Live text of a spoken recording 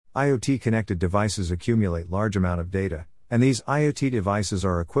IoT-connected devices accumulate large amount of data, and these IoT devices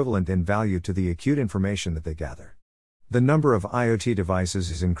are equivalent in value to the acute information that they gather. The number of IoT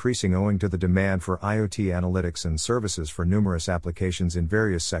devices is increasing owing to the demand for IoT analytics and services for numerous applications in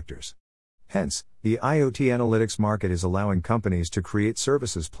various sectors. Hence, the IoT analytics market is allowing companies to create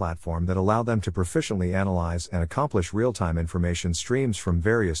services platform that allow them to proficiently analyze and accomplish real-time information streams from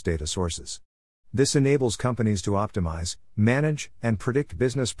various data sources. This enables companies to optimize, manage, and predict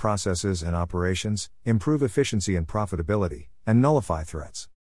business processes and operations, improve efficiency and profitability, and nullify threats.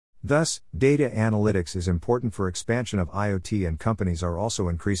 Thus, data analytics is important for expansion of IoT, and companies are also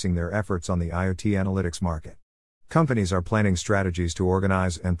increasing their efforts on the IoT analytics market. Companies are planning strategies to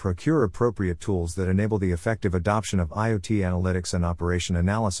organize and procure appropriate tools that enable the effective adoption of IoT analytics and operation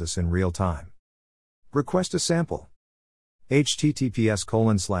analysis in real time. Request a sample.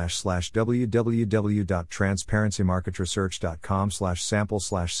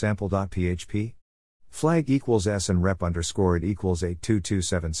 https://www.transparencymarketresearch.com/sample/sample.php. Flag equals S and rep underscore it equals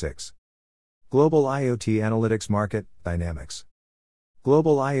 82276. Global IoT Analytics Market, Dynamics.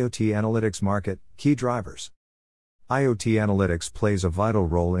 Global IoT Analytics Market, Key Drivers. IoT analytics plays a vital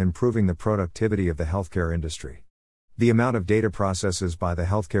role in improving the productivity of the healthcare industry. The amount of data processes by the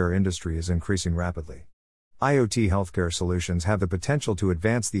healthcare industry is increasing rapidly. IoT healthcare solutions have the potential to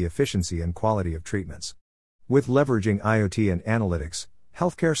advance the efficiency and quality of treatments. With leveraging IoT and analytics,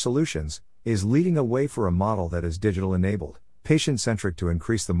 healthcare solutions is leading a way for a model that is digital-enabled, patient-centric to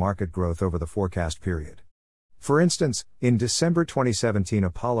increase the market growth over the forecast period. For instance, in December 2017,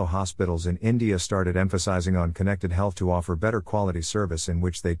 Apollo hospitals in India started emphasizing on connected health to offer better quality service, in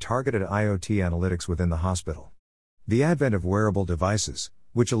which they targeted IoT analytics within the hospital. The advent of wearable devices,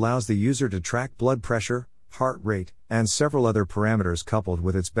 which allows the user to track blood pressure, heart rate, and several other parameters coupled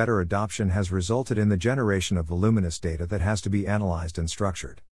with its better adoption, has resulted in the generation of voluminous data that has to be analyzed and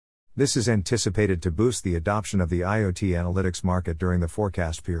structured. This is anticipated to boost the adoption of the IoT analytics market during the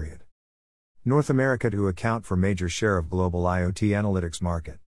forecast period. North America to account for major share of global IoT analytics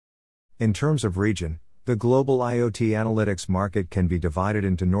market. In terms of region, the global IoT analytics market can be divided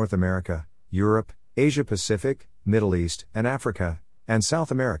into North America, Europe, Asia Pacific, Middle East, and Africa, and South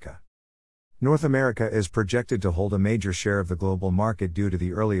America. North America is projected to hold a major share of the global market due to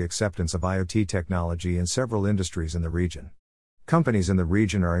the early acceptance of IoT technology in several industries in the region. Companies in the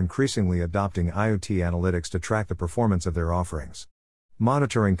region are increasingly adopting IoT analytics to track the performance of their offerings.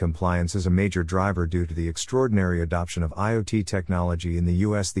 Monitoring compliance is a major driver due to the extraordinary adoption of IoT technology in the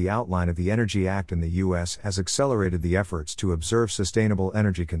U.S. The outline of the Energy Act in the U.S. has accelerated the efforts to observe sustainable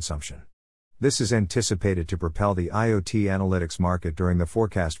energy consumption. This is anticipated to propel the IoT analytics market during the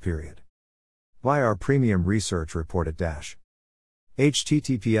forecast period. Via our premium research report at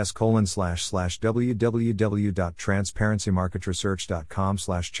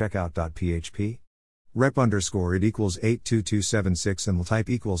https://www.transparencymarketresearch.com/checkout.php. Rep underscore it equals 82276 and type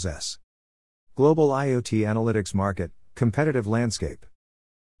equals S. Global IoT Analytics Market, Competitive Landscape.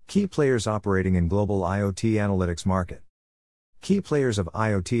 Key players operating in global IoT analytics market. Key players of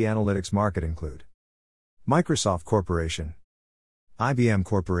IoT analytics market include Microsoft Corporation, IBM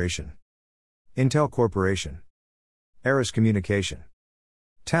Corporation, Intel Corporation, Aris Communication,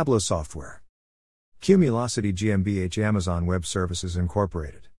 Tableau Software, Cumulocity GmbH, Amazon Web Services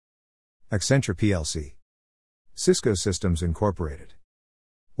Incorporated, Accenture plc, Cisco Systems Incorporated,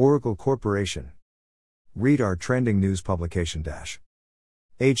 Oracle Corporation. Read our trending news publication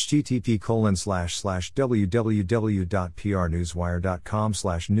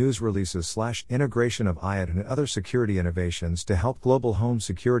http://www.prnewswire.com/news releases/integration of IoT and other security innovations to help global home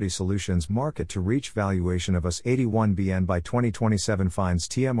security solutions market to reach valuation of US $81 by 2027 finds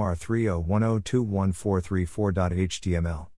TMR 3010214334.html.